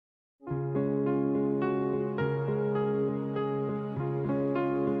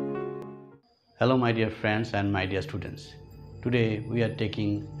Hello my dear friends and my dear students. Today we are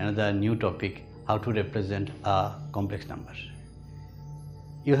taking another new topic, how to represent a complex number.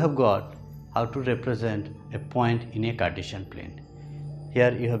 You have got how to represent a point in a Cartesian plane.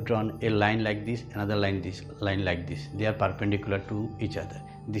 Here you have drawn a line like this, another line like this. They are perpendicular to each other.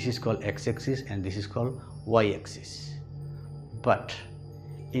 This is called x-axis and this is called y-axis. But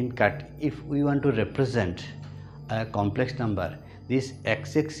if we want to represent a complex number, this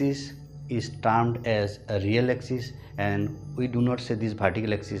x-axis is termed as a real axis, and we do not say this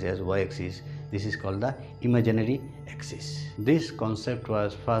vertical axis as y-axis. This is called the imaginary axis. This concept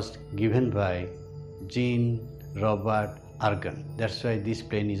was first given by Jean Robert Argand. That's why this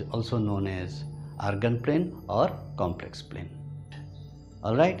plane is also known as Argand plane or complex plane.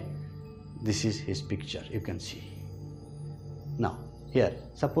 Alright, this is his picture, you can see. Now here,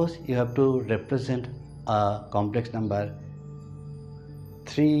 suppose you have to represent a complex number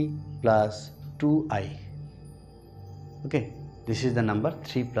 3 plus 2i. Okay, this is the number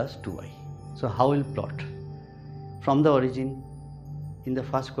 3 plus 2i. So how will plot? From the origin, in the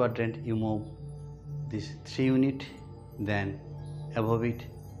first quadrant you move this 3 unit, then above it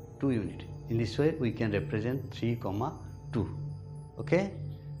 2 unit. In this way we can represent 3, 2. Okay,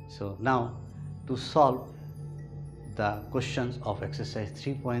 so now to solve the questions of exercise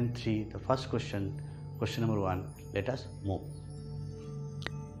 3.3, the first question number 1, let us move.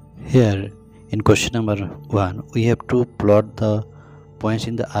 Here in question number 1 we have to plot the points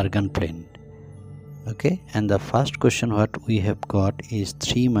in the Argand plane. Okay, and the first question what we have got is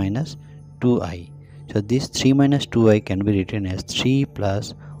 3 minus 2i. So this 3 minus 2i can be written as 3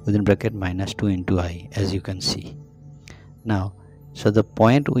 plus within bracket minus 2 into I, as you can see. Now so the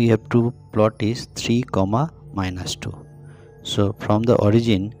point we have to plot is 3 comma minus 2. So from the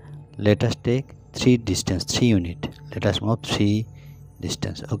origin let us take 3 distance, 3 unit. Let us move 3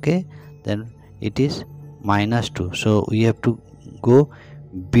 distance. Okay, then it is minus 2, so we have to go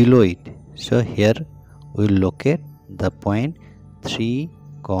below it. So here we will locate the point 3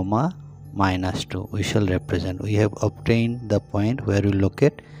 comma minus 2. We shall represent. We have obtained the point where we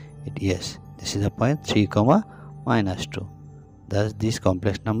locate it. Yes, this is the point 3 comma minus 2. Thus this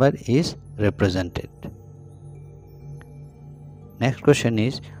complex number is represented. Next question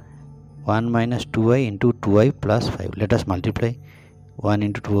is 1 minus 2i into 2i plus 5. Let us multiply. 1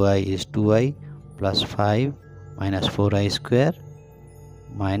 into 2i is 2i plus 5 minus 4i square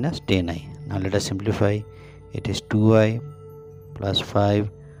minus 10i. Now let us simplify. It is 2i plus 5,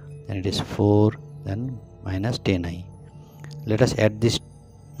 then it is 4, then minus 10i. Let us add this.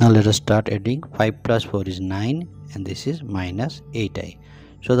 Now let us start adding. 5 plus 4 is 9 and this is minus 8i.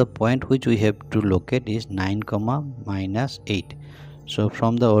 So the point which we have to locate is 9 comma minus 8. So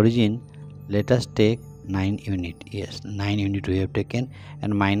from the origin let us take 9 unit. Yes, 9 unit we have taken,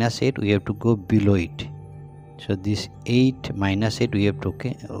 and minus 8 we have to go below it. So this 8 minus 8 we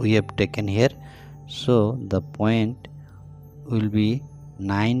have taken here. So the point will be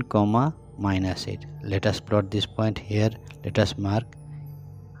 9 comma minus 8. Let us plot this point here. Let us mark.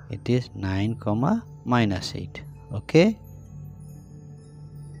 It is 9 comma minus 8. Okay.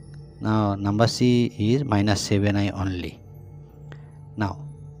 Now number C is minus 7i only. Now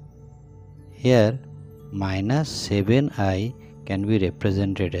here minus 7i can be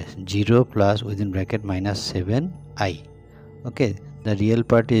represented as 0 plus within bracket minus 7i. Okay, the real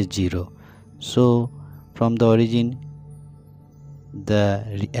part is 0. So from the origin,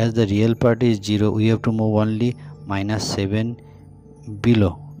 as the real part is 0, we have to move only minus 7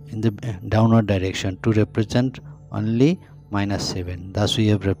 below in the downward direction to represent only minus 7. Thus we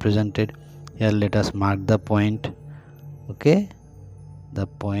have represented. Here let us mark the point. Okay, the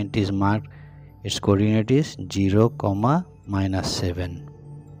point is marked. Its coordinate is 0 comma minus 7.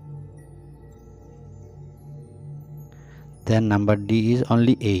 Then number D is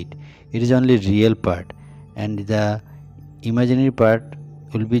only 8. It is only real part and the imaginary part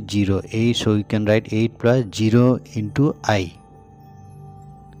will be 0, 8. So we can write 8 plus 0 into I.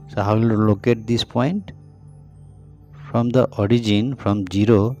 So how will we locate this point? From the origin, from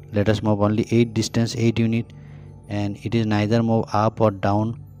 0, let us move only 8 distance, 8 unit, and it is neither move up or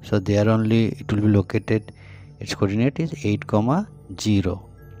down. So there only it will be located. Its coordinate is 8 comma 0.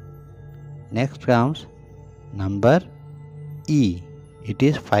 Next comes number E. It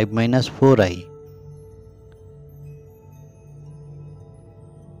is 5 minus 4i.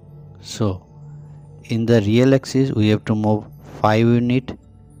 So in the real axis we have to move 5 unit.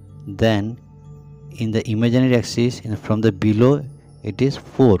 Then in the imaginary axis from the below it is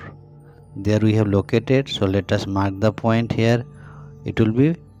 4. There we have located. So let us mark the point here. It will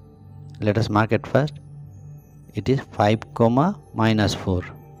be, let us mark at first, it is 5 comma minus 4.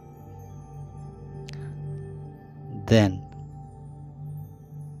 then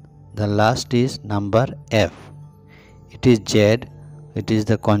the last is number f. It is z. It is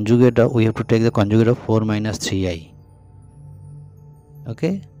the conjugate of, we have to take the conjugate of 4 minus 3i.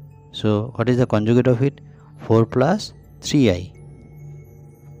 Okay, so what is the conjugate of it? 4 plus 3i.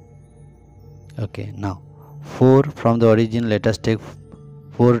 Okay, now 4 from the origin, let us take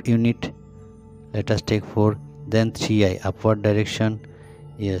 4 unit. Let us take 4, then 3i upward direction.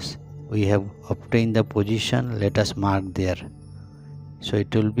 Yes, we have obtained the position. Let us mark there. So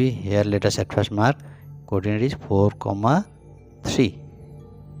it will be here. Let us at first mark coordinate is 4, 3.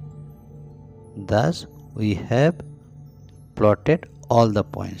 Thus we have plotted all the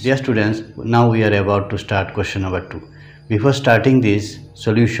points. Dear students, now we are about to start question number 2. Before starting this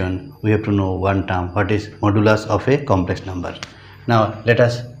solution, we have to know one term. What is modulus of a complex number? Now let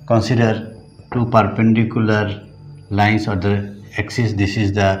us consider two perpendicular lines or the axis. This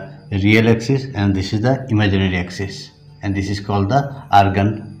is the real axis and this is the imaginary axis, and this is called the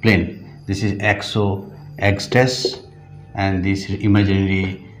Argand plane. This is XO, X dash, and this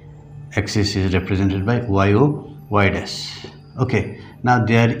imaginary axis is represented by YO, Y dash. Okay, now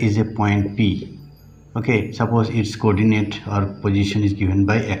there is a point P. Okay, suppose its coordinate or position is given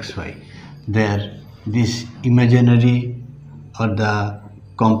by XY. There, this imaginary or the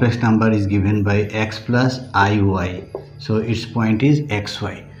complex number is given by X plus IY. So its point is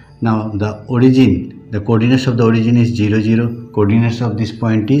XY. Now the origin, the coordinates of the origin is 0, 0. Coordinates of this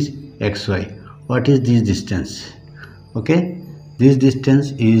point is XY. What is this distance? Okay, this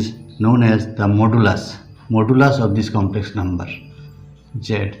distance is known as the modulus of this complex number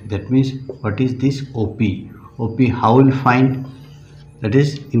Z. That means what is this OP? OP how will find? That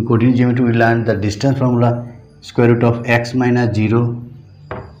is, in coordinate geometry we learned the distance formula, square root of x minus 0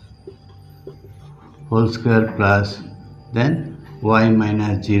 whole square plus then y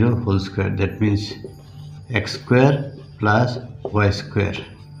minus 0 whole square. That means x square plus y square.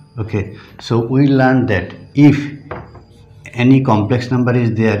 Okay, so we learned that if any complex number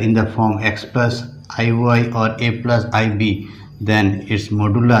is there in the form x plus iy or a plus ib, then its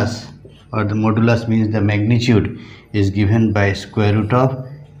modulus, or the modulus means the magnitude, is given by square root of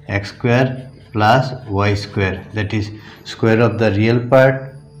x square plus y square. That is square of the real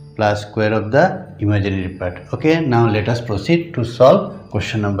part plus square of the imaginary part. Okay, now let us proceed to solve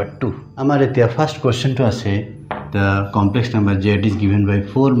question number 2. Amar etia first question to ase the complex number z is given by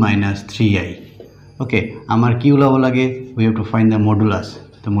 4 minus 3i. Okay, amar ki ulabo lage? We have to find the modulus.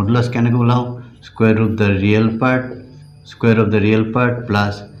 The modulus keneke ulao? Square of the real part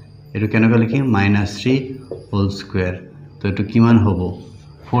plus etu keneke likhi minus 3 whole square. So etu kiman hobo?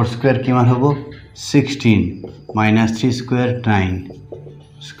 4 square kiman hobo? 16 minus 3 square 9.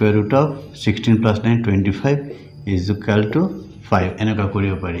 Square root of 16 plus 9 25 is equal to 5. Enaka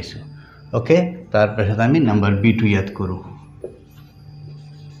koribo parisu. Okay, tar pasat ami number B2 yad koru.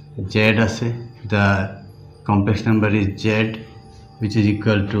 Z ase, the complex number is Z, which is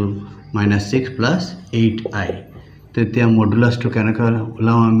equal to minus 6 plus 8i. तो इतना modulus तो क्या ना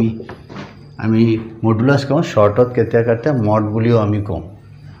उलाओ आमी modulus कौन short out कितना करते हैं मॉड बोलियो आमी कौन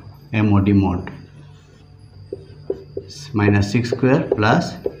MOD mod minus 6 square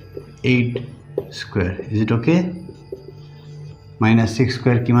plus 8 square. Is it okay? Minus 6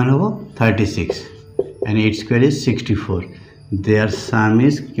 square किमान होगा 36 and 8 square is 64. Their sum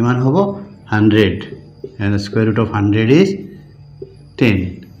is किमान होगा 100 and the square root of 100 is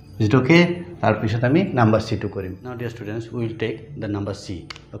 10. Is it okay? Number C to korim. Now dear students, we will take the number C.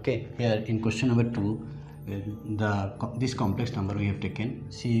 Okay, here in question number 2, this complex number we have taken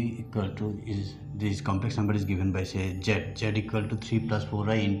C equal to is this complex number is given by say Z equal to 3 plus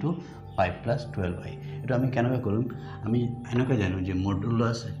 4i into 5 plus 12i. Eto ami kenoke korum ami enoke jano je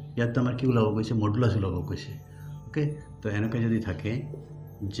modulus yato amar ki ulabo koise modulus ulabo koise. Okay, to enoke jodi thake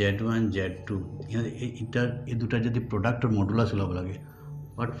Z1 Z2 eta e duta jodi product or modulus ulabo lage,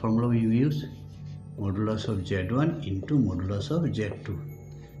 what formula we use? Modulus of Z1 into modulus of Z2.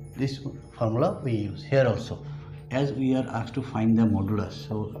 This formula we use here also. As we are asked to find the modulus,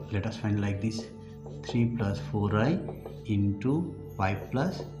 so let us find like this: 3 plus 4i into 5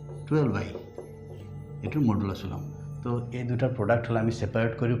 plus 12i. It is modulus ulam. So a duta product hole ami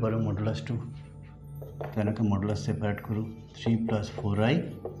separate kori paru modulus to. So enake modulus separate kuru. 3 plus 4i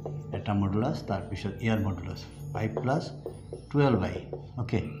eta modulus tar pishot air modulus 5 plus 12i.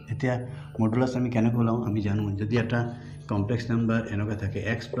 Okay, etia modulus ami keneke ulao ami janu jodi eta complex number enoka thake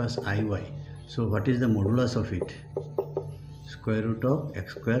x plus iy. So what is the modulus of it? Square root of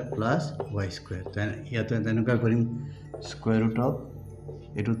x square plus y square. Then enoka korim square root of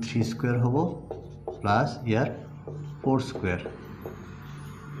etu 3 square hobo plus here 4 square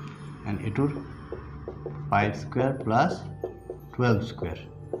and etur 5 square plus 12 square.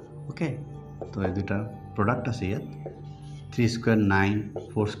 Okay, so এই দুটা product আছে ইয়াত 3 square 9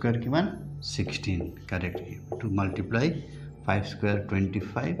 4 square কিমান 16 correct to multiply 5 square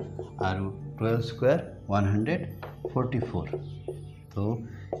 25 আৰু 12 square 144 তো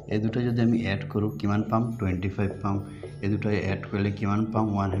এই দুটা যদি আমি এড কৰো কিমান পাম 25 পাম এই দুটা এড কৰিলে কিমান পাম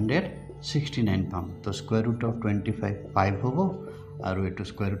 169 পাম তো square root of 25 5 হ'ব আৰু এটো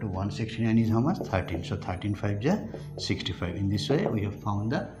square root of 169 is how much 13 so 13 5 ja 65 in this way we have found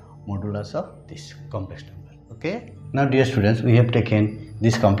the modulus of this complex number. Okay, now dear students, we have taken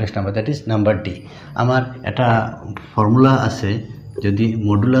this complex number, that is number d. Amar eta formula ase jodi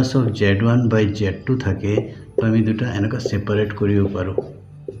modulus of z1 by z2 thake to ami duta enoka separate koribo paru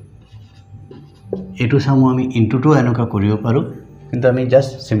etu samu ami into 2 enoka koribo paru kintu ami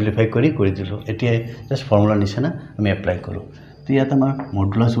just simplify kori dilu etia just formula nisana ami apply koru to yat amar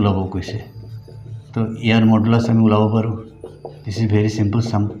modulus ulabo koise to year modulus আমি উলাব পাৰো this is very simple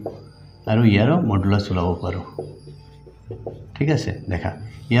sum আৰু ইয়াৰো modulus উলাব পাৰো ঠিক আছে দেখা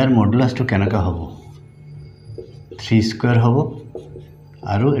ইয়াৰ মডুলাসটো কেনেকা হ'ব 3 স্কয়াৰ হ'ব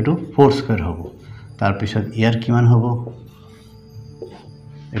আৰু এটো 4 স্কয়াৰ হ'ব তাৰ পিছত ইয়াৰ কিমান হ'ব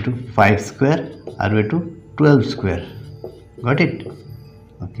এটো 5 স্কয়াৰ আৰু এটো 12 স্কয়াৰ গট ইট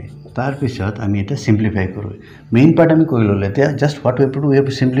ওকে তাৰ পিছত আমি এটা সিম্পলিফাই কৰো মেইন পাৰ্ট আমি কৰি ললে এতিয়া just what we have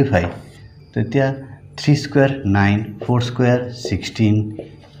to simplify তো এতিয়া 3 square 9 4 square 16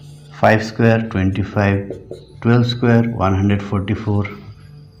 5 square 25 12 square 144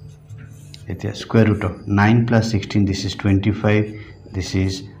 etia square root of 9 plus 16 this is 25 this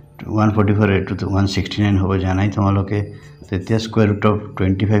is 144 to 169 hobo janai tomaloke etia square root of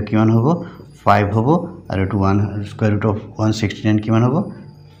 25 kiman hobo 5 hobo aru to 1 square root of 169 kiman hobo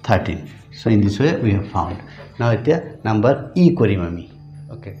 13 so in this way we have found now etia number e korim ami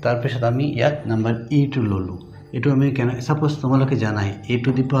okay tar pisot ami yak number e to lolu etu ami kena suppose tomaloke janai a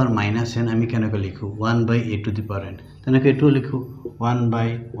to the power minus n ami kena likhu 1 by a to the power n tenake etu likhu 1 by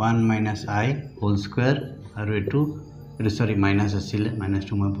 1 minus I whole square aru etu sorry minus asile minus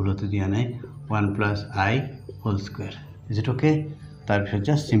to moi bhulote dia nai 1 plus I whole square is it okay tar pisot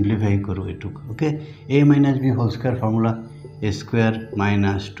just simplify koru etu okay a minus b whole square formula a square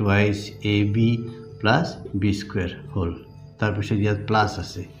minus twice ab plus b square whole tar pisot yat plus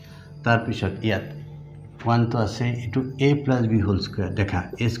ase tar pisot yat 1 to ase into a plus b whole square dekha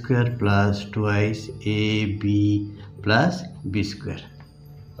a square plus twice ab plus b square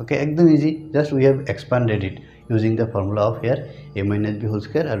okay ekdom easy just we have expanded it using the formula of here a minus b whole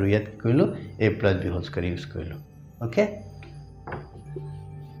square aru yat koilo a plus b whole square use koilo okay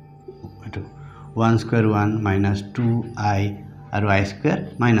eto 1 square 1 minus 2i aru I square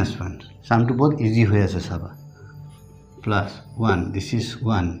minus 1 sum to both easy hoye ase saba plus 1 this is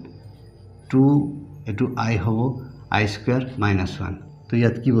 1 2 etu I hobo I square minus 1 to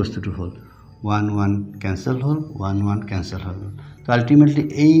yat ki bostu to hol 1 1 cancel hol 1 1 cancel hol so ultimately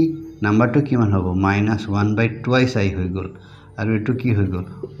ei number to kiman hobo minus 1 by twice I hoy gol aru etu ki hoy gol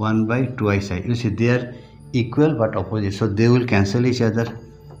 1 by twice I you see they are equal but opposite so they will cancel each other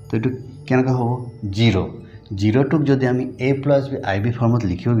to etu kenaka hobo 0 0 to jodi ami a plus b ib format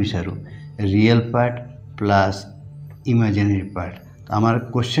likhibo bicharu real part plus imaginary part our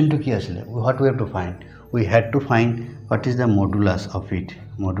question to ki asile what we have to find we had to find what is the modulus of it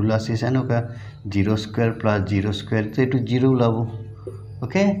modulus is anoka 0 square plus 0 square so to 0 labo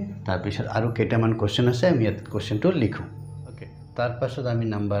okay tar pisot aru ketaman question ase ami yat question to likhu okay tar pasot ami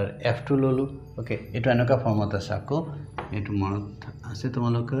number f2 lolu okay eto anoka format ase ako eto monot ase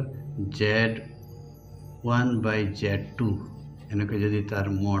tomalokar z1 by z2 enoka jodi tar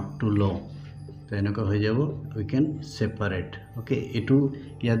mod to lo তো এনেকা হৈ যাব we can separate okay এটু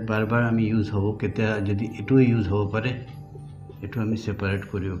ইয়াত বারবার আমি use হবো কেতে যদি এটু ইউজ হবো পারে এটু আমি সেপারেট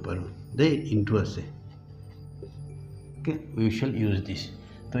করিব পারো দে ইনটু আছে okay we shall use this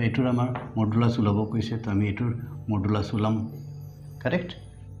তো এটুর আমার মডুলাস উলাব কইছে তো আমি এটুর মডুলাস উলাম কারেক্ট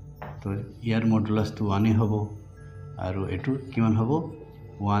তো ইয়ার মডুলাস তো 1 এ হবো আর এটুর কিমান হবো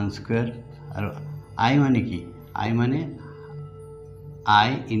 1 স্কয়ার আর i মানে কি i মানে I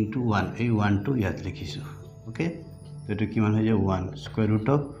into 1 এই 1 to ইয়াত লিখিছো ওকে তো এটো কিমান হৈ যায় 1 স্কয়ার রুট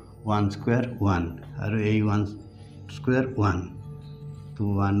অফ 1 স্কয়ার 1 আৰু এই 1 স্কয়ার 1 তো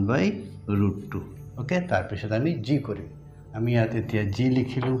 1 বাই ৰুট 2 ওকে তাৰ পিছত আমি g কৰিম আমি ইয়াত এতিয়া g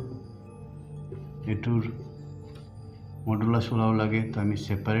লিখিলো এটোৰ মডুলাস ওলাও লাগে তো আমি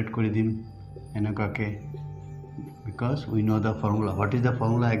সেপারেট কৰি দিম এনেকাকে because we know the formula what is the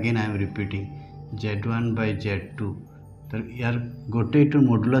formula again I am repeating z1 by z2 तर यार गोटेटुर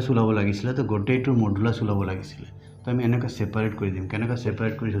मॉडुलस उलाब लागिसिले तो गोटेटुर मॉडुलस उलाब लागिसिले तो आमी एनेका सेपारेट কৰি দিম কেনেকা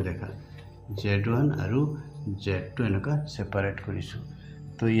সেপারেট কৰিছো দেখা z1 আৰু z2 এনেকা সেপাৰেট কৰিছো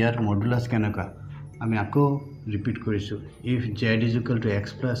তো ইয়াৰ মডুলাস কেনেকা আমি আকৌ ৰিপিট কৰিছো if z is equal to x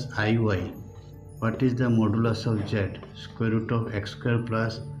plus iy what is the modulus of z square root of x square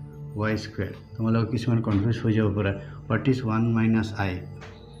plus y square তোমালোক কিছুমান কনফিউজ হৈ যাব পাৰা what is 1 minus i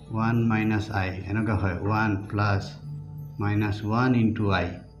 1 minus i এনেকা হয় 1 plus minus 1 into i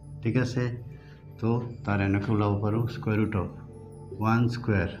ঠিক আছে তো তার এনেকা ওলাব পাৰো square root of 1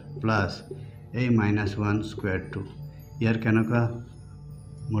 square plus a minus 1 square 2 ইয়াৰ কেনেকা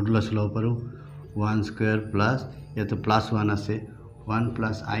মডুলাস ওলাব পাৰো 1 square plus ইয়াতে plus 1 আছে 1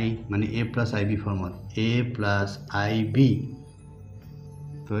 plus i মানে a plus ib ফর্মত a plus ib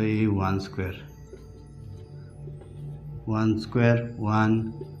তো এই 1 square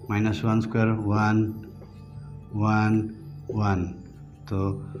 1 minus 1 square 1 তো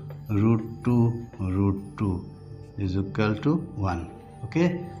root 2 is equal to 1 okay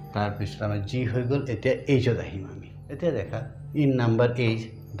তার পিছতে আমার g হয়ে গেল এটা h ত আহিম আমি এটা দেখা in number h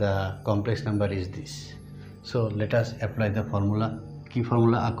the complex number is this so let us apply the formula কি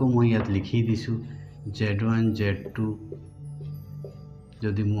formula আকো মই ইয়াত লিখি দিছো z1 z2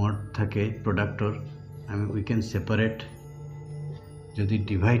 যদি mod থাকে productor we can separate যদি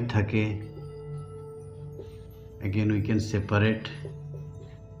divide থাকে again we can separate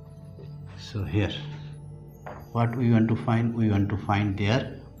so here what we want to find their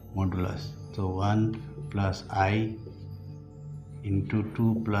modulus so 1 plus I into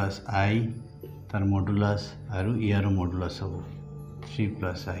 2 plus I tar modulus aru iaro modulus hobo 3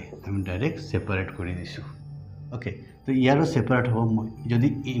 plus I আমি direct separate করে দিছো ওকে তো ইয়ারও separate hobo যদি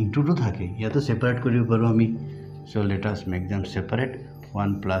into 2 থাকে ইয়াতো separate করিব পারো আমি so let us make them separate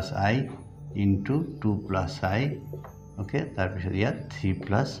 1 plus I into 2 plus I okay tar pisot iya 3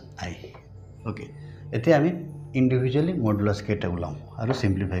 plus I okay ete ami individually modulus কেটা উলাম আৰু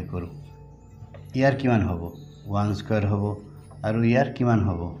সিম্পলিফাই কৰো ইয়াৰ কিমান হ'ব 1 স্কয়ার হ'ব আৰু ইয়াৰ কিমান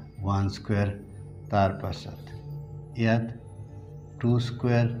হ'ব 1 স্কয়ার তাৰ পাছত ইয়াত 2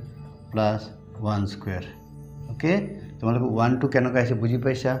 স্কয়ার প্লাস 1 স্কয়ার ওকে তোমালোক 1 2 কেনেকৈ আছে বুজি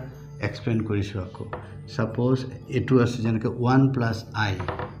পাইছা এক্সপ্লেইন কৰিছো আকৌ সাপোজ এটো আছে যেনেকৈ 1 plus I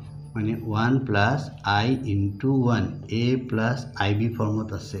মানে 1 plus I into 1 a plus ib ফর্মত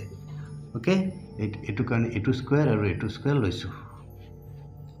আছে ওকে এটো কাৰণ এটো স্কয়ার আৰু এটো স্কয়ার লৈছো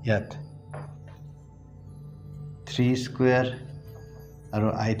ইয়াত 3 স্কয়ার আৰু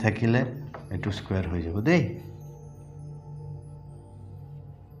I থাকিলে এটো স্কয়ার হৈ যাব দেই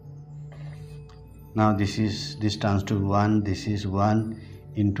now this turns to 1 this is 1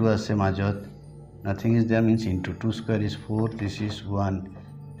 into ase majot nothing is there means into 2 square is 4 this is 1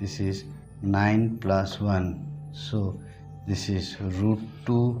 this is 9 plus 1 so this is root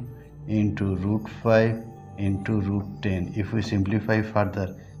 2 into root 5 into root 10 if we simplify further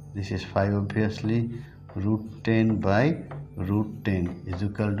this is 5 obviously root 10 by root 10 is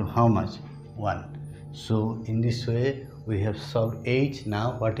equal to how much 1 so in this way we have solved h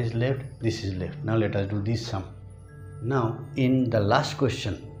now what is left this is left now let us do this sum now in the last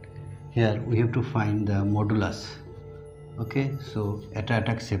question here we have to find the modulus okay so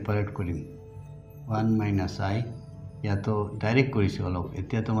attack separate korim 1 minus I या तो direct কৰিছো অলপ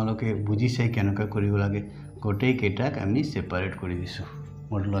এতিয়া তোমালোকে বুজিছে কেনকা কৰিব লাগে গোটেই কেটাক আমি সেপারেট কৰি দিছো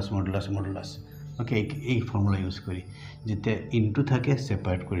মডুলাস ওকে এই ফর্মুলা ইউজ কৰি যেতে ইনটু থাকে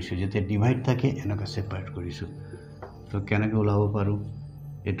সেপারেট কৰিছো যেতে ডিভাইড থাকে এনেকা সেপারেট কৰিছো তো কেনকা ওলাব পাৰো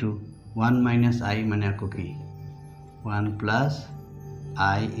এটো 1 minus I মানে আকো কি 1 plus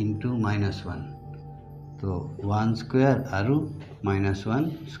I into minus 1 তো 1 square আৰু minus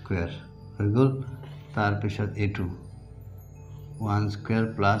 1 square হৈ গল তার পিছত এটো 1 square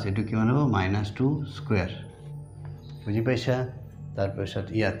plus এটো কিমান হ'ব -2 square বুজি পাইছা তার পিছত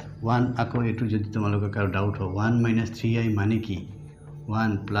ইয়াত 1 আকো এটো যদি তোমালোকৰ কার ডাউট হয় 1 minus 3I মানে কি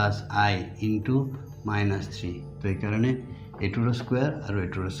 1 plus I into minus 3 তো এই কারণে এটোৰ স্কয়ার আৰু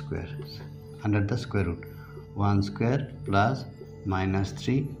এটোৰ square under the square root 1 square plus minus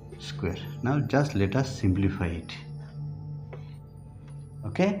 3 square now just let us simplify it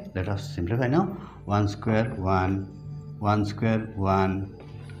okay let us simplify now 1 square 1 square 1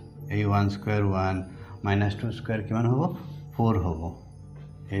 a 1 square 1 minus 2 square কিমান হ'ব 4 হ'ব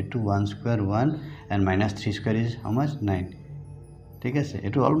a2 1 square 1 and minus 3 square is how much 9 ঠিক আছে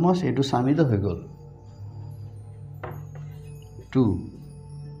এটো almost এটো সামিত হৈ গল 2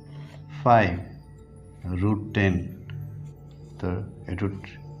 5 root 10 তো এটো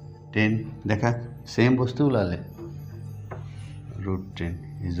 10 দেখা সেম বস্তু উলালে root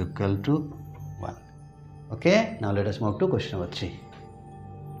 10 is equal to 1 okay now let us move to question number 3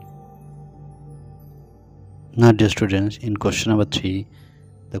 now dear students in question number 3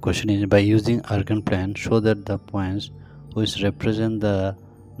 The question is, by using arcane plan, show that the points which represent the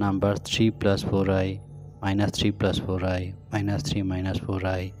numbers 3 plus 4i, minus 3 plus 4i, minus 3 minus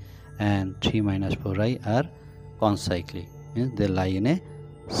 4i, and 3 minus 4i are concyclic, means they lie in a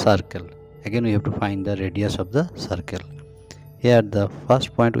circle. Again we have to find the radius of the circle. Here the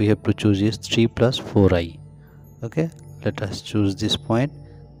first point we have to choose is 3 plus 4i. Okay, let us choose this point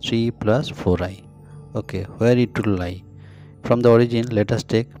 3 plus 4i. Okay, where it will lie? From the origin, let us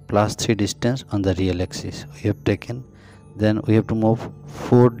take plus 3 distance on the real axis. We have taken, then we have to move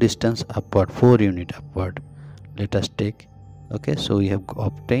 4 distance upward, 4 unit upward. Let us take. Okay, so we have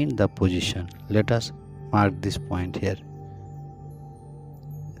obtained the position. Let us mark this point here.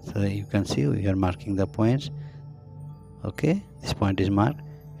 So you can see we are marking the points. Okay, this point is marked.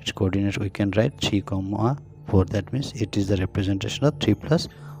 Its coordinates we can write 3, 4. That means it is the representation of 3 plus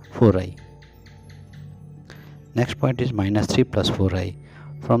 4i. Next point is minus 3 plus 4i.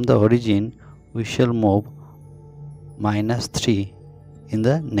 From the origin, we shall move minus 3 in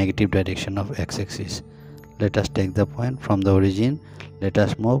the negative direction of x-axis. Let us take the point from the origin. Let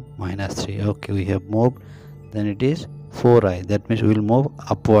us move minus 3. Okay, we have moved. Then it is 4i. That means we will move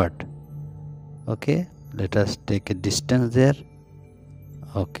upward. Okay, let us take a distance there.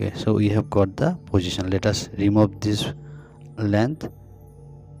 Okay, so we have got the position. Let us remove this length.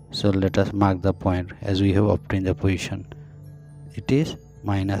 So let us mark the point as we have obtained the position. It is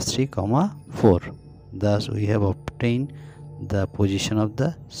minus 3, 4. Thus we have obtained the position of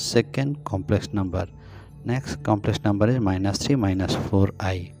the second complex number. Next complex number is minus 3 minus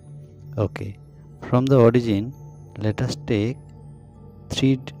 4i. Okay, from the origin let us take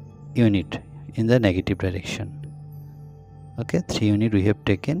 3 unit in the negative direction. Okay, 3 unit we have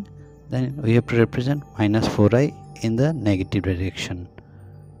taken. Then we have to represent minus 4i in the negative direction.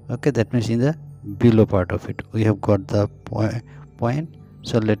 Okay, that means in the below part of it. We have got the point.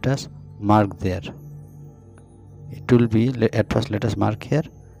 So let us mark there. It will be, at first let us mark here.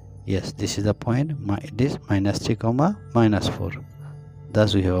 Yes, this is the point. It is minus 3, minus 4.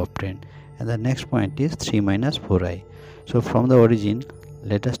 Thus we have obtained. And the next point is 3 minus 4i. So from the origin,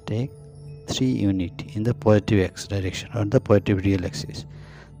 let us take 3 unit in the positive x direction or the positive real axis.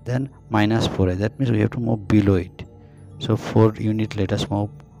 Then minus 4i. That means we have to move below it. So 4 unit let us move.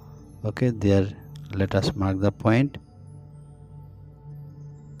 Okay, there let us mark the point.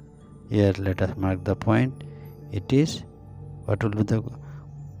 Here let us mark the point. It is, what will be the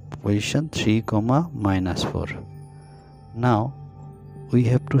position? 3, minus 4. Now we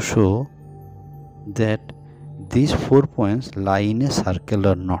have to show that these 4 points lie in a circle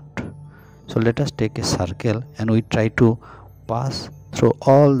or not. So let us take a circle and we try to pass through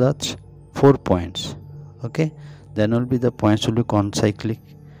all the 4 points. Okay, then will be the points will be concyclic.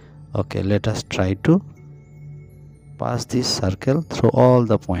 Okay, let us try to pass this circle through all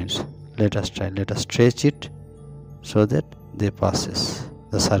the points. Let us try. Let us stretch it so that the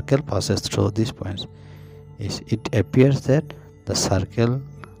circle passes through these points. It appears that the circle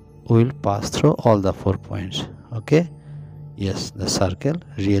will pass through all the 4 points. Okay, yes, the circle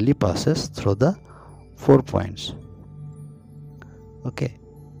really passes through the 4 points. Okay,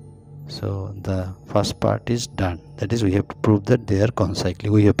 so the first part is done. That is, we have to prove that they are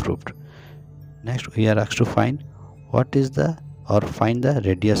concyclic. We have proved. Next we are asked to find what is the, or find the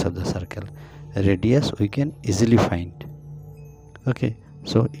radius of the circle. Radius we can easily find. Okay,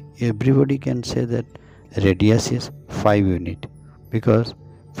 so everybody can say that radius is 5 unit, because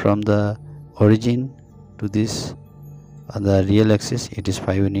from the origin to this the real axis it is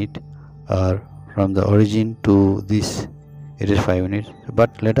 5 unit, or from the origin to this it is 5 units.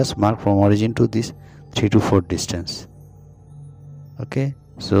 But let us mark from origin to this 3 to 4 distance. Okay,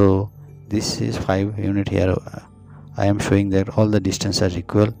 so this is 5 unit here. I am showing that all the distances are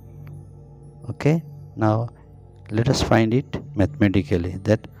equal. Okay, now let us find it mathematically,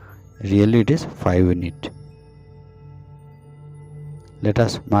 that really it is 5 unit. Let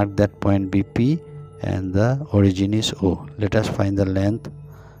us mark that point BP and the origin is O. Let us find the length,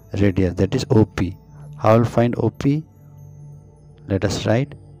 radius, that is OP. How will find OP? Let us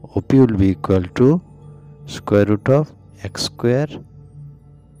write OP will be equal to square root of x square.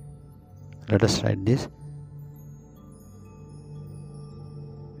 Let us write this.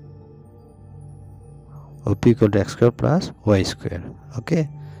 OP equal to x square plus y square. Okay,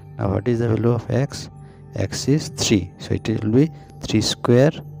 now what is the value of x? X is 3, so it will be 3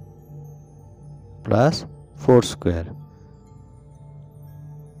 square plus 4 square.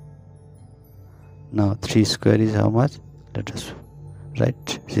 Now 3 square is how much? Let us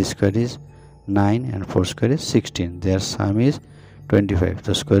write. 3 square is 9 and 4 square is 16. Their sum is 25.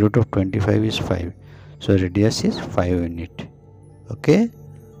 The square root of 25 is 5. So radius is 5 unit. Okay.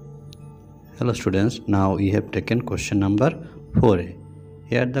 Hello students, now we have taken question number 4a.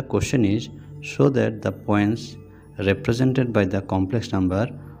 Here the question is, show that the points represented by the complex number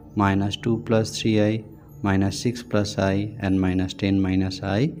minus 2 plus 3i, minus 6 plus I and minus 10 minus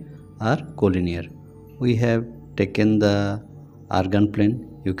I are collinear. We have taken the argon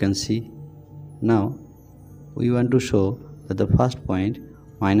plane, you can see. Now we want to show that the first point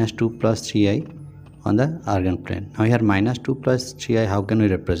minus 2 plus 3i on the argon plane. Now here minus 2 plus 3i, how can we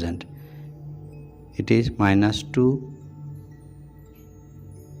represent? It is minus 2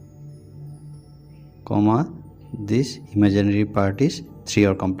 comma this imaginary part is 3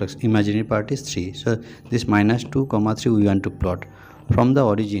 or complex imaginary part is 3. So this minus 2 comma 3 we want to plot. From the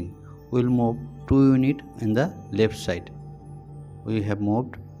origin we will move 2 unit in the left side. We have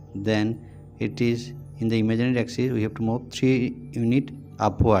moved, then it is in the imaginary axis we have to move 3 unit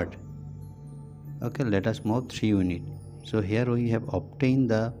upward. Okay, let us move 3 unit. So here we have obtained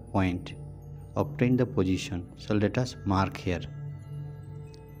the point, obtain the position. So let us mark here.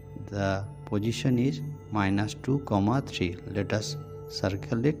 The position is minus 2 comma 3. Let us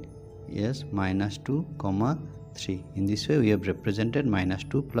circle it. Yes, minus 2 comma 3. In this way we have represented minus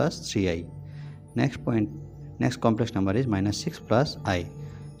 2 plus 3i. Next point, next complex number is minus 6 plus I.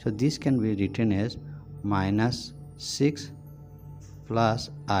 So this can be written as minus 6 plus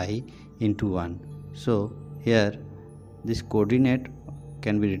I into 1. So here this coordinate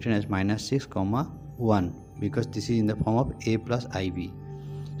can be written as minus 6 comma 1 because this is in the form of a plus ib.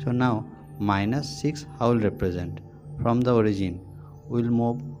 So now minus 6 how will represent? From the origin we will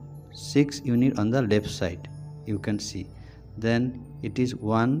move 6 unit on the left side, you can see. Then it is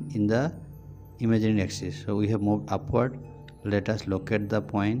 1 in the imaginary axis, so we have moved upward. Let us locate the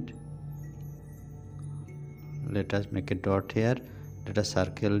point. Let us make a dot here. Let us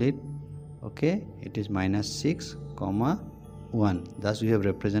circle it. Okay, it is minus 6 comma 1. Thus we have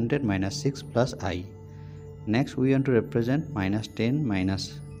represented minus 6 plus I. Next we want to represent minus 10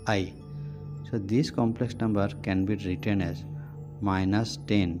 minus I. So this complex number can be written as minus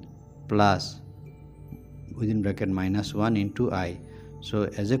 10 plus within bracket minus 1 into I. So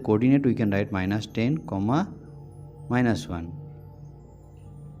as a coordinate we can write minus 10 comma minus 1.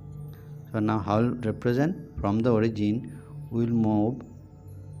 So now how will represent? From the origin we will move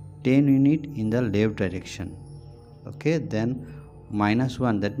 10 unit in the left direction. Okay, then minus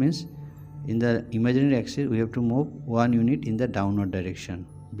 1, that means in the imaginary axis we have to move 1 unit in the downward direction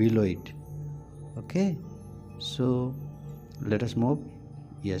below it. Okay, so let us move.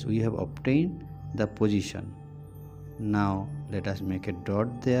 Yes, we have obtained the position. Now let us make a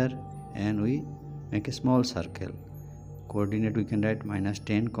dot there and we make a small circle. Coordinate we can write minus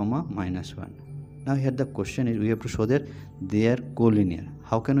 10 comma minus 1. Now here the question is, we have to show that they are collinear.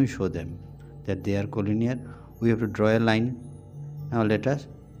 How can we show them that they are collinear? We have to draw a line. Now let us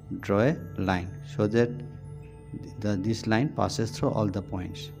draw a line so that this line passes through all the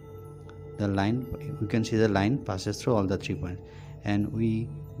points. The line, we can see the line passes through all the 3 points, and we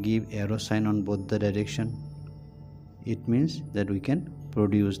give arrow sign on both the direction. It means that we can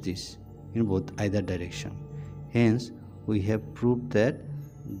produce this in both either direction. Hence we have proved that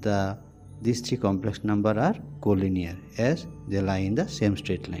these 3 complex numbers are collinear as they lie in the same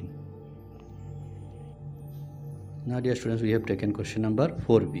straight line. Now dear students, we have taken question number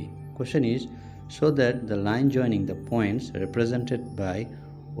 4b. Question is, show that the line joining the points represented by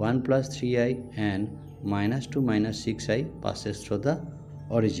 1 plus 3i and minus 2 minus 6i passes through the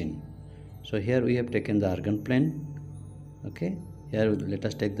origin. So here we have taken the argon plane. Okay, here let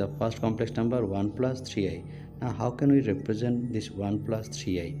us take the first complex number 1 plus 3i. Now how can we represent this 1 plus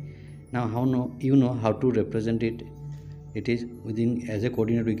 3i? Now you know how to represent it. It is within, as a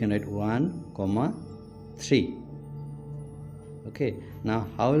coordinate we can write 1 comma 3. Okay, now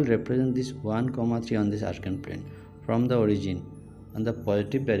how will represent this 1 comma 3 on this argon plane? From the origin on the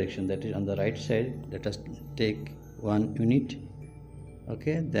positive direction, that is on the right side, let us take 1 unit.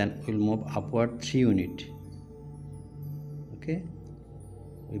 Okay, then we'll move upward 3 unit. Okay,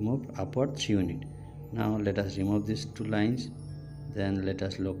 we move upward 3 unit. Now let us remove these 2 lines. Then let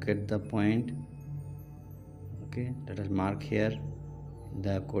us locate the point. Okay, let us mark here.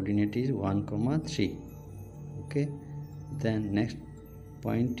 The coordinate is 1 comma 3. Okay, then next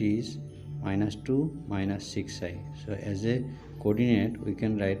point is minus 2 minus 6i. So as a coordinate we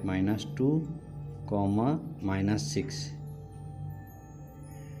can write minus 2 comma minus 6.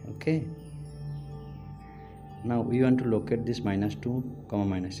 Okay, now we want to locate this minus 2 comma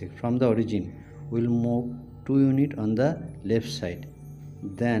minus 6. From the origin we will move 2 unit on the left side.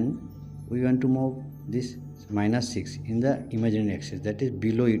 Then we want to move this minus 6 in the imaginary axis, that is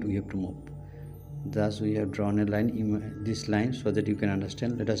below it we have to move. Thus we have drawn a line, this line, so that you can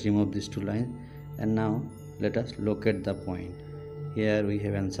understand. Let us remove these two lines, and now let us locate the point. Here we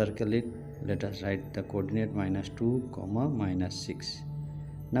have encircled it. Let us write the coordinate -2, -6.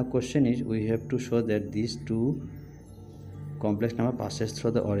 Now question is, we have to show that these two complex number passes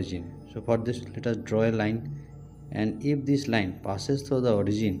through the origin. So for this, let us draw a line, and if this line passes through the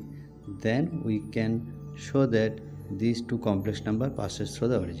origin, then we can show that these two complex number passes through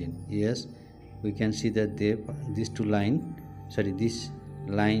the origin. Yes, we can see that this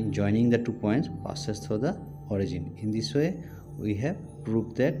line joining the 2 points passes through the origin. In this way we have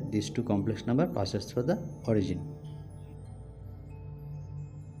proved that these two complex number passes through the origin.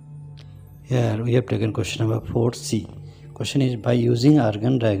 Here we have taken question number 4C. Question is, by using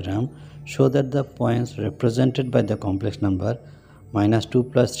Argand diagram, show that the points represented by the complex number -2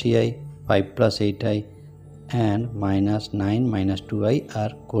 + 3i, 5 + 8i and -9 - 2i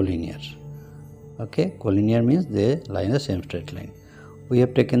are collinear. Okay, collinear means they lie in the same straight line. We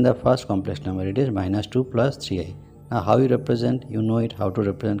have taken the first complex number, it is -2 + 3i. Now how you represent, you know it, how to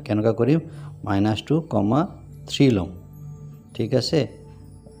represent. কেনেকা কৰিম, -2, 3 লম, ঠিক আছে,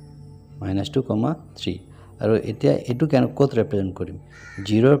 -2, 3, আৰু এতিয়া এটো ক'ত represent কৰিম,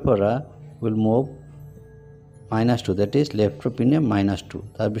 0 পৰা will move -2, that is left পিনে -2,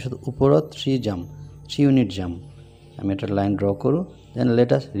 তাৰ পিছত ওপৰত 3 যাম, 3 unit যাম, আমি এটা লাইন draw কৰোঁ. Then let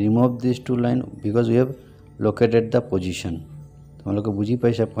us remove these two line because we have located the position. তোমালোকে বুজি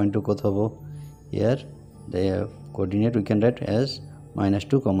পাইছা পইণ্টটো ক'ত হ'ব. Here the coordinate we can write as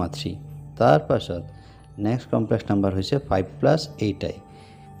 -2, 3. তাৰ পাছত next complex number হৈছে 5 + 8i.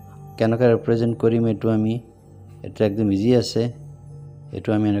 কেনেকৈ represent কৰিম এটো, আমি এটা একদম ইজি আছে. এটো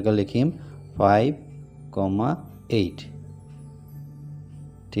আমি এনেকৈ লিখিম 5, 8,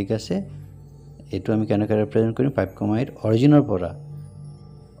 ঠিক আছে. এটো আমি কেনেকৈ represent কৰিম, 5, 8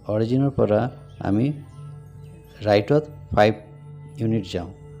 অৰিজিনৰ পৰা আমি ৰাইটত 5 ইউনিট যাওঁ,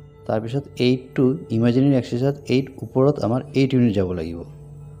 তাৰ পিছত 8 টু ইমাজিনাৰী এক্সিছত 8 ওপৰত আমাৰ 8 ইউনিট যাব লাগিব.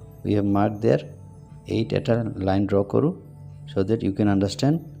 উই হেভ মাৰ্ক দেয়াৰ 8, এটা লাইন ড্ৰ কৰোঁ so that you can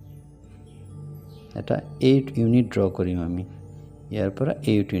understand. এটা 8 ইউনিট ড্ৰ কৰিম আমি, ইয়াৰ পৰা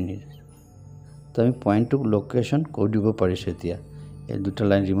 8 ইউনিট. তো আমি পইণ্টটোক লোকেশ্যন কৰি দিব পাৰিছোঁ. এতিয়া এই দুটা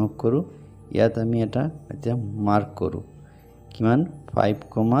লাইন ৰিমুভ কৰোঁ, ইয়াত আমি এটা এতিয়া মাৰ্ক কৰোঁ, কিমান, 5,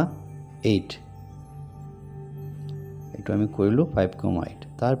 8. এইটো আমি কৰিলোঁ 5, 8.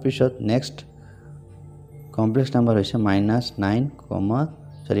 তাৰ পিছত নেক্সট কমপ্লেক্স নাম্বাৰ হৈছে -9,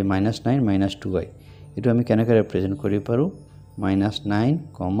 - 2i. এইটো আমি কেনেকৈ ৰিপ্ৰেজেণ্ট কৰিব পাৰোঁ, -9,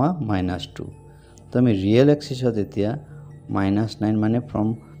 -2. তো আমি ৰিয়েল এক্সিছত এতিয়া -9 মানে from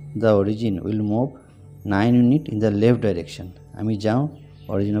the origin will move 9 unit in the left direction. আমি যাওঁ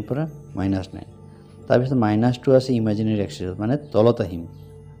অৰিজিনৰ পৰা -9. তাৰপিছত -2 আছে ইমাজিনাৰী এক্সিছত, মানে তলত আহিম.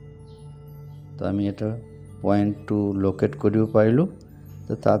 তো আমি এটা পইণ্টটো লোকেট কৰিব পাৰিলোঁ.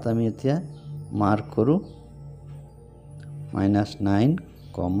 তো তাত আমি এতিয়া মাৰ্ক কৰোঁ -9,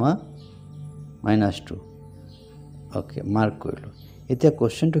 -2. ওকে, মাৰ্ক কৰিলোঁ. এতিয়া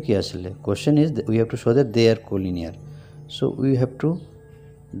কোৱেশ্চনটো কি আছিলে, question is we have to show' that দে আৰ কোলিনিয়াৰ. চ' we have to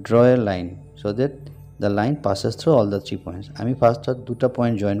draw A line চ' that the line passes through all the 3 points. আমি ফাৰ্ষ্টত দুটা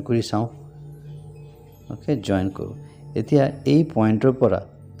পইণ্ট জইন কৰি চাওঁ. ওকে, জইন কৰোঁ. এতিয়া এই পইণ্টৰ পৰা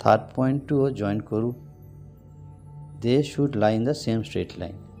থাৰ্ড পইণ্টটোও জইন কৰোঁ. They should lie in the same straight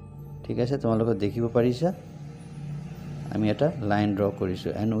line. ঠিক আছে, তোমালোকে দেখিব পাৰিছা আমি এটা লাইন ড্ৰ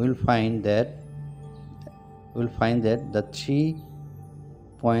কৰিছোঁ. And will find that the 3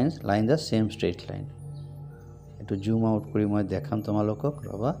 points lie in the same straight line. এটো জুম আউট কৰি মই দেখাম তোমালোকক,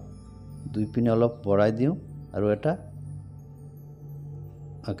 ৰবা, দুই পিনে অলপ বঢ়াই দিওঁ আৰু এটা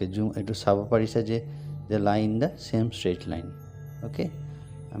ওকে জুম, এটো চাব পাৰিছা যে the line in the same straight line. ওকে,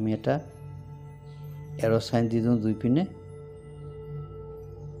 আমি এটা এরো সাইন দি দিওঁ দুই পিনে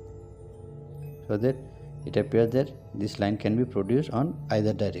so that it appears that this line can be produced on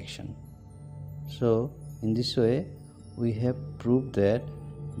either direction. So in this way we have proved that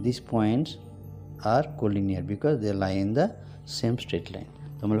these points are collinear because they lie in the same straight line.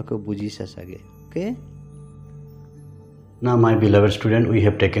 তোমলোকে বুজিছা চাগে. Okay, now my beloved student, we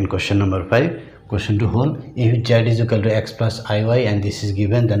have taken question number 5. Question to hold, if z is equal to x plus iy and this is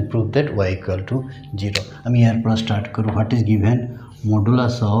given, then prove that y equal to 0. আমি ইয়াৰ পৰা start কৰোঁ. What is given?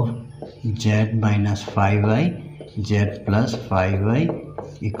 Modulus of z minus 5y z plus 5y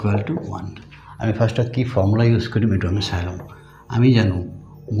equal to 1. আমি ফাৰ্ষ্টত কি formula use কৰিম এইটো আমি চাই লওঁ. আমি জানো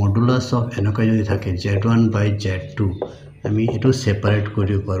মডুলাস অফ এনেকুৱা যদি থাকে z1 by z2, আমি এটো সেপারেট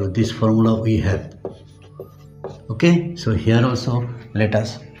কৰিব পাৰোঁ. This formula we have. Okay, so here also let us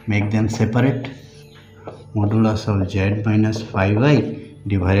make them separate. Modulus of z minus 5y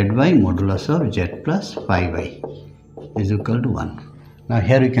divided by modulus of z plus 5i is equal to 1. Now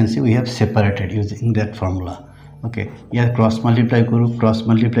here you can see we have separated using that formula. Okay, here cross multiply kuru, cross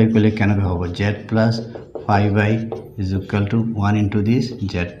multiply kole kenaka hobo z plus 5i is equal to 1 into this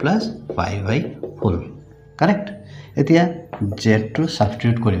z plus 5i whole. Correct? Etia z to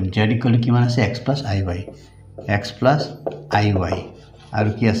substitute korim. Z equal to kiman ase x plus iy, x plus iy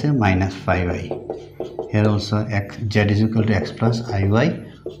aru ki ase minus 5i. Here also z is equal to x plus iy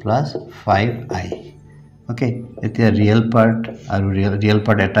plus 5i. Okay, etia real part aru real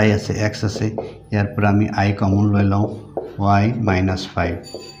part etai ase x ase, here pura ami I common loi lou y minus 5.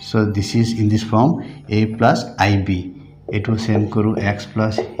 So this is in this form a plus ib. It will same kuru x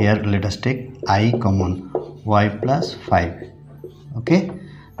plus, here let us take I common, y plus 5. Okay,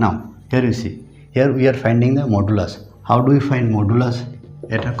 now here you see, here we are finding the modulus. How do we find modulus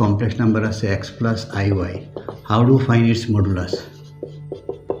at a complex number as x plus iy? How do we find its modulus?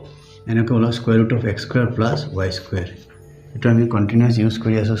 And square root of x square plus y square. It will be continuous use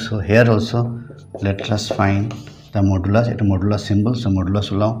kori aso. So here also let us find the modulus. It is modulus symbol. So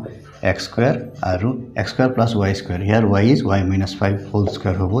modulus allow x square aru x square plus y square. Here y is y minus 5 whole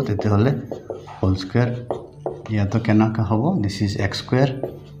square hobo. Tete hole whole square. Here to kenaka hobo. This is x square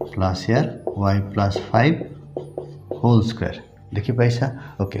plus here y plus 5 whole square. Dekhi paisa?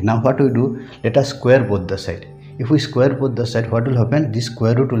 Okay. Now what we do? Let us square both the side. If we square both the side, what will happen? This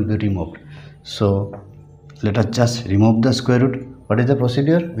square root will be removed. So let us just remove the square root. What is the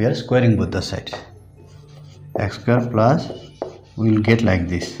procedure? We are squaring both the sides. X square plus, we will get like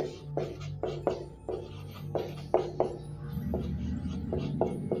this.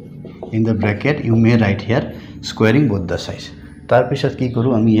 In the bracket you may write here squaring both the sides. Tar pishat ki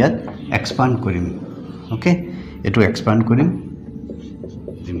koru ami yat expand korim. Okay, etu expand korim.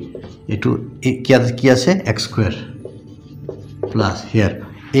 Etu ki ase x square plus here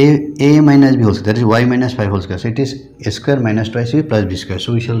a minus b whole square, that is y minus 5 whole square. So it is a square minus twice b plus b square.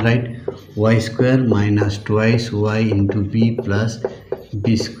 So we shall write y square minus twice y into b plus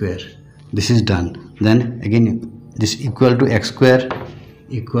b square. This is done. Then again this equal to x square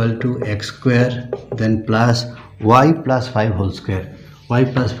then plus y plus 5 whole square, y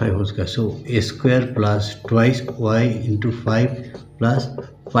plus 5 whole square. So a square plus twice y into 5 plus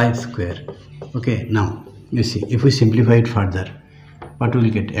 5 square. Okay, now you see, if we simplify it further, what will we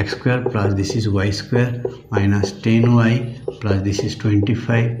get? X square plus this is y square minus 10y plus this is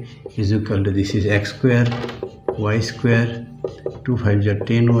 25 is equal to this is x square y square 2 5 are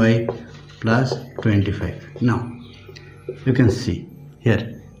 10y plus 25. Now you can see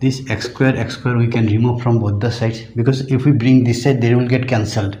here this x square we can remove from both the sides, because if we bring this side they will get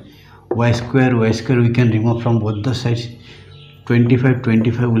cancelled. Y square we can remove from both the sides. 25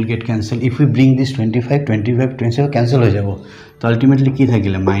 will get cancelled. If we bring this 25 cancel ho jabo. So ultimately ki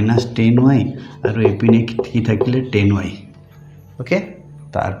thakile minus 10y aru epine ki thakile 10y. Okay,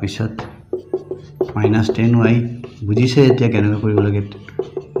 tar pisot minus 10y bujise etia kenaka koribo lage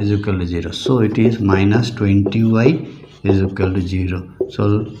is equal to 0. So it is minus 20y is equal to 0.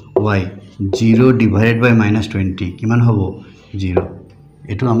 So y 0 divided by minus 20 kiman hobo 0.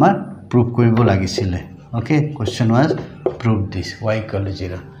 Etu amar proof koribo lagisile. Okay, question was prove this y equal to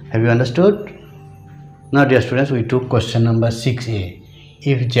 0. Have you understood? Now dear students, we took question number 6a.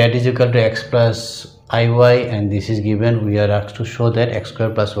 If z is equal to x plus iy and this is given, we are asked to show that x square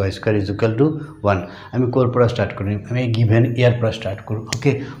plus y square is equal to 1. আমি core পৰা start করিম, আমি given ইয়ার পৰা start করব.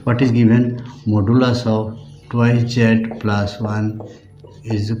 Okay, what is given? Modulus of twice z plus 1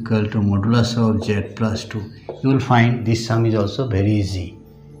 is equal to modulus of z plus 2. You will find this sum is also very easy.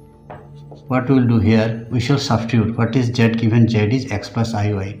 What we will do here, we shall substitute. What is z given? Z is x plus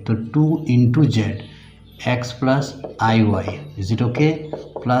iy. So 2 into z, x plus iy. Is it okay?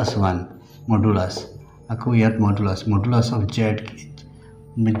 Plus 1 modulus. Ako yat modulus of z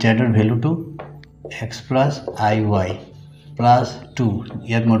value to x plus iy plus 2.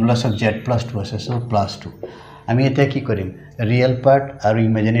 Yat modulus of z plus 2 ase, so plus 2. Ami eta ki korim? Real part aru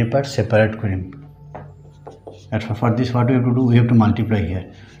imaginary part separate korim. And for this what we have to do? We have to multiply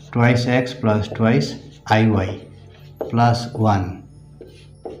here. Twice x plus twice iy plus 1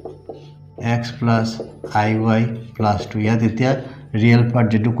 x plus iy plus 2. Yat etia real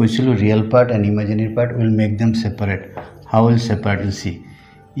part jetu koisilu, real part and imaginary part will make them separate. How will separate? You see,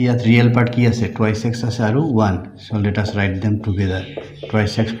 yat real part ki ase twice x ase aru 1. So let us write them together.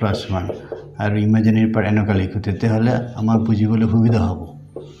 Twice x plus 1 aru imaginary part enoka likhu, tete hole amar bujibole subidha hobo.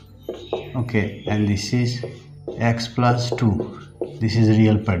 Okay, and this is x plus 2. This is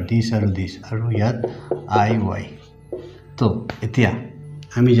real part, this aru yat iy. So etia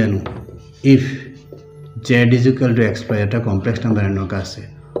ami janu if z is equal to x plus eta complex number enoka ase.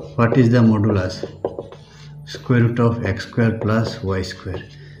 What is the modulus? Square root of x square plus y square.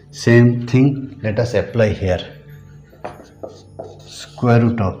 Same thing, let us apply here. Square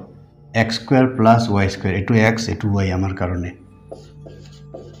root of x square plus y square, etu x etu y amar karone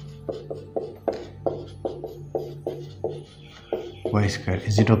y square.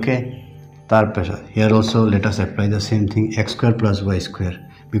 Is it okay? Here also let us apply the same thing, x square plus y square,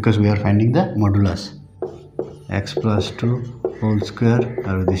 because we are finding the modulus. X plus 2 whole square,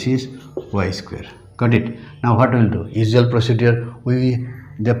 or this is y square. Got it? Now what we'll do? Usual procedure.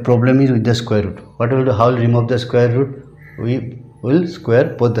 The problem is with the square root. What we'll do? How we'll remove the square root? We will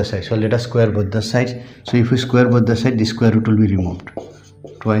square both the sides. So let us square both the sides. So if we square both the sides, the square root will be removed.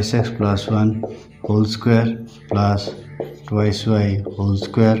 Twice x plus 1 whole square plus twice y whole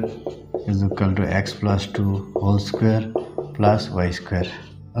square is equal to x plus 2 whole square plus y square.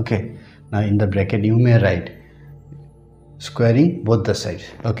 Okay, now in the bracket you may write squaring both the sides.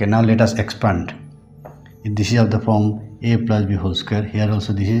 Okay, now let us expand. If this is of the form a plus b whole square, here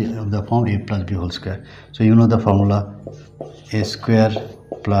also this is of the form a plus b whole square. So you know the formula, a square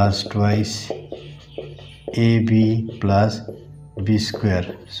plus twice ab plus b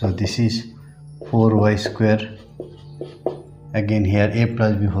square. So this is 4y square. Again here a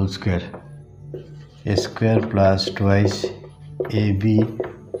plus b whole square, a square plus twice ab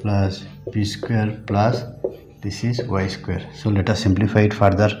plus b square plus this is y square. So let us simplify it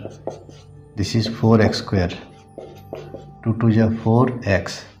further. This is 4x square, 2 to the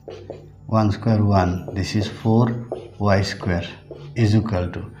 4x, 1 square 1, this is 4y square is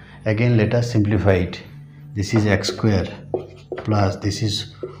equal to, again let us simplify it. This is x square plus this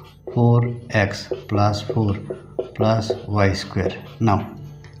is 4x plus 4 plus y square. Now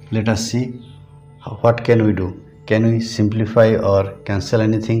let us see what can we do. Can we simplify or cancel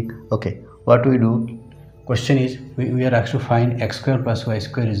anything? Okay, what we do, question is we are asked to find x square plus y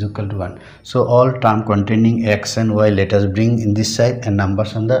square is equal to 1. So all term containing x and y let us bring in this side and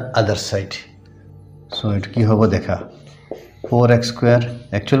numbers on the other side. So it ki hobo dekha, 4x square,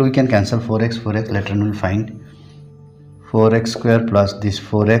 actually we can cancel 4x later on we'll find 4x square plus this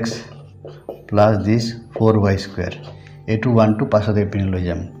 4x plus this 4y square, a to 1 to pass the pin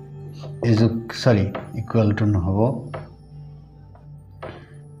lojam is equal to hobo.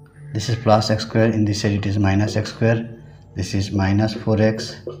 This is plus x square, in this side it is minus x square, this is minus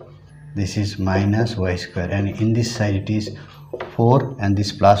 4x, this is minus y square, and in this side it is 4 and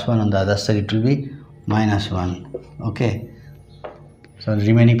this plus 1, on the other side it will be minus 1. Okay, so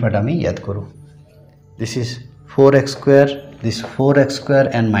remaining part ami yad karu. This is 4x square, this 4x square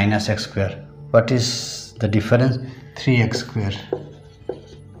and minus x square. What is the difference? 3x square.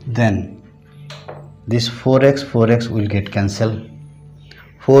 Then this 4x will get cancelled.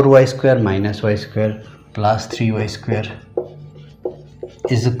 4y square minus y square plus 3y square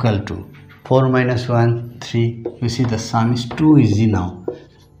is equal to 4 minus 1 3. You see the sum is too easy now.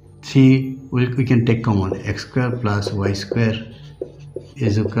 3 we can take common, x square plus y square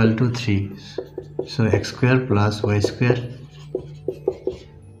is equal to 3. So x square plus y square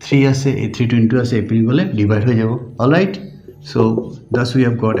 3 ase, 3 to into ase epini gole divide hoye jabo. All right, so thus we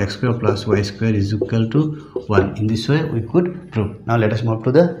have got x square plus y square is equal to 1. In this way we could prove. Now let us move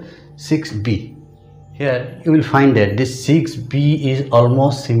to the 6b. Here you will find that this 6b is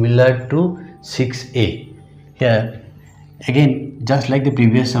almost similar to 6a. Here again, just like the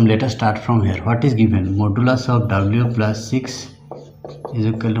previous sum, let us start from here. What is given? Modulus of w plus 6 is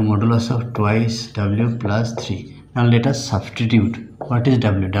equal to modulus of twice w plus 3. Now let us substitute. What is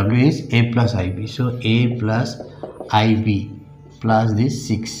w? W is a plus ib. So a plus ib plus this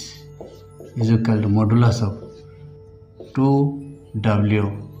 6 is equal to modulus of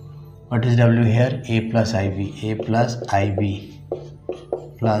 2w. What is w here? A plus ib. A plus ib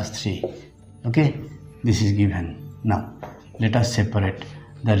plus 3. Okay, this is given. Now let us separate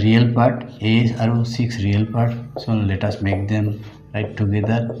the real part. A are 6 real part, so let us make them right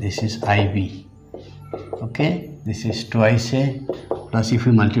together. This is ib. Okay, this is twice a plus, if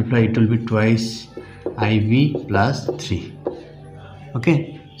we multiply it will be twice ib plus 3.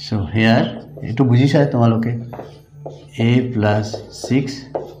 Okay, so here etu bujhi sai tomaloke, a plus 6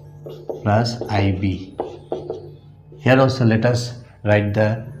 plus ib. Here also let us write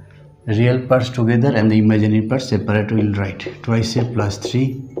the real parts together and the imaginary parts separate. We will write twice a plus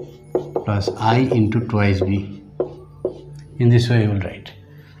 3 plus I into twice b. In this way you will write.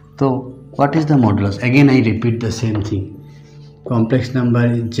 So what is the modulus? Again I repeat the same thing. Complex number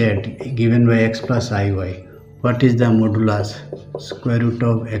is z given by x plus iy. What is the modulus? Square root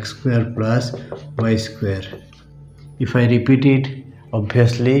of x square plus y square. If I repeat it,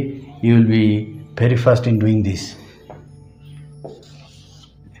 obviously you will be very fast in doing this.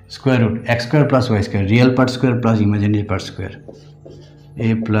 Square root x square plus y square, real part square plus imaginary part square.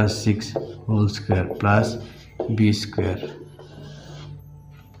 A plus 6 whole square plus b square.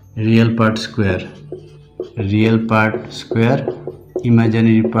 Real part square,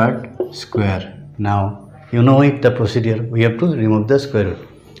 imaginary part square. Now you know it, the procedure. We have to remove the square root.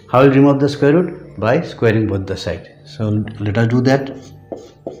 How will remove the square root? By squaring both the sides. So let us do that.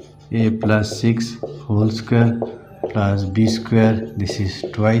 A plus 6 whole square plus b square. This is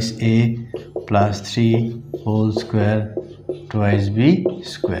twice a plus 3 whole square twice b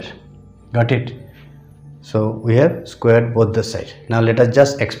square. Got it? So we have squared both the sides. Now let us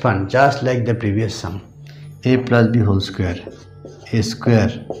just expand, just like the previous sum. A plus b whole square, a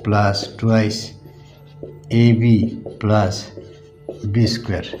square plus twice ab plus b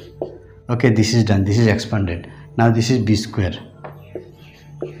square. Okay, this is done. This is expanded. Now this is b square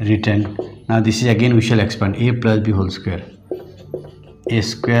written. Now this is again we shall expand. A plus b whole square, a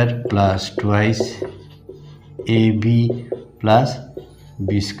square plus twice ab plus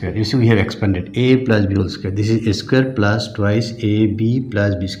b square. You see we have expanded. A plus b whole square. This is a square plus twice ab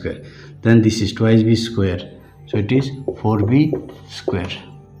plus b square. Then this is twice b square. So it is 4b square.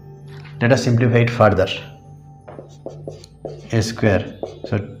 Let us simplify it further. A square.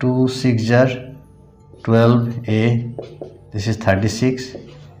 So 2 6 are 12a. This is 36.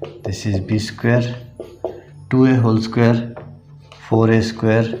 This is b square. 2a whole square. 4a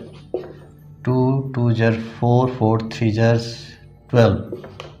square. 2 2 are 4. 4 3 are 12.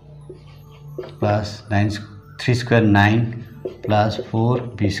 Plus 9 3 square 9 plus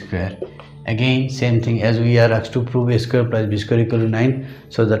 4b square. Again same thing, as we are asked to prove a square plus b square equal to 9.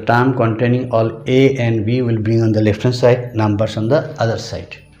 So the term containing all a and b will bring on the left hand side, numbers on the other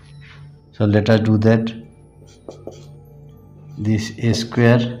side. So let us do that. This a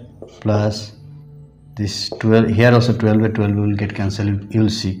square plus this 12, here also 12a, 12 will get cancelled, you will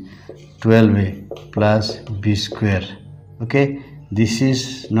see 12a plus b square. Okay, this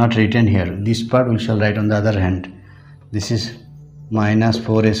is not written here, this part we shall write on the other hand. This is minus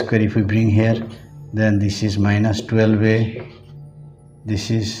 4a square. If we bring here, then this is minus 12a, this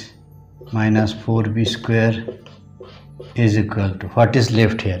is minus 4b square is equal to, what is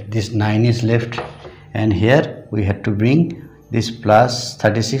left here? This 9 is left, and here we have to bring this plus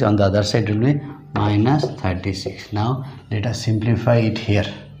 36, on the other side will be minus 36. Now let us simplify it here.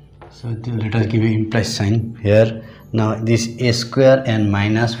 So let us give an implied sign here. Now this a square and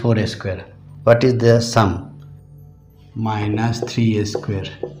minus 4a square, what is the sum? Minus 3a square,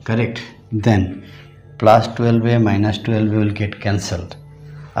 correct? Then plus 12a minus 12a will get cancelled.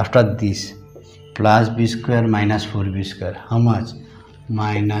 After this, plus b square minus 4b square, how much?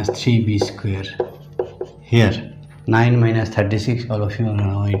 Minus 3b square. Here 9 minus 36, all of you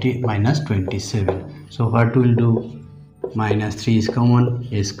know it is minus 27. So what we will do? Minus 3 is common,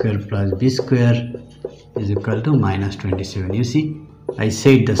 a square plus b square is equal to minus 27. You see, I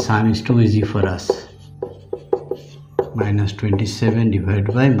said the sum is too easy for us. Minus 27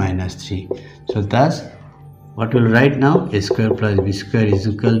 divided by minus 3. So thus what we will write now? A square plus b square is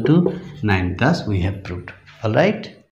equal to 9. Thus we have proved. Alright.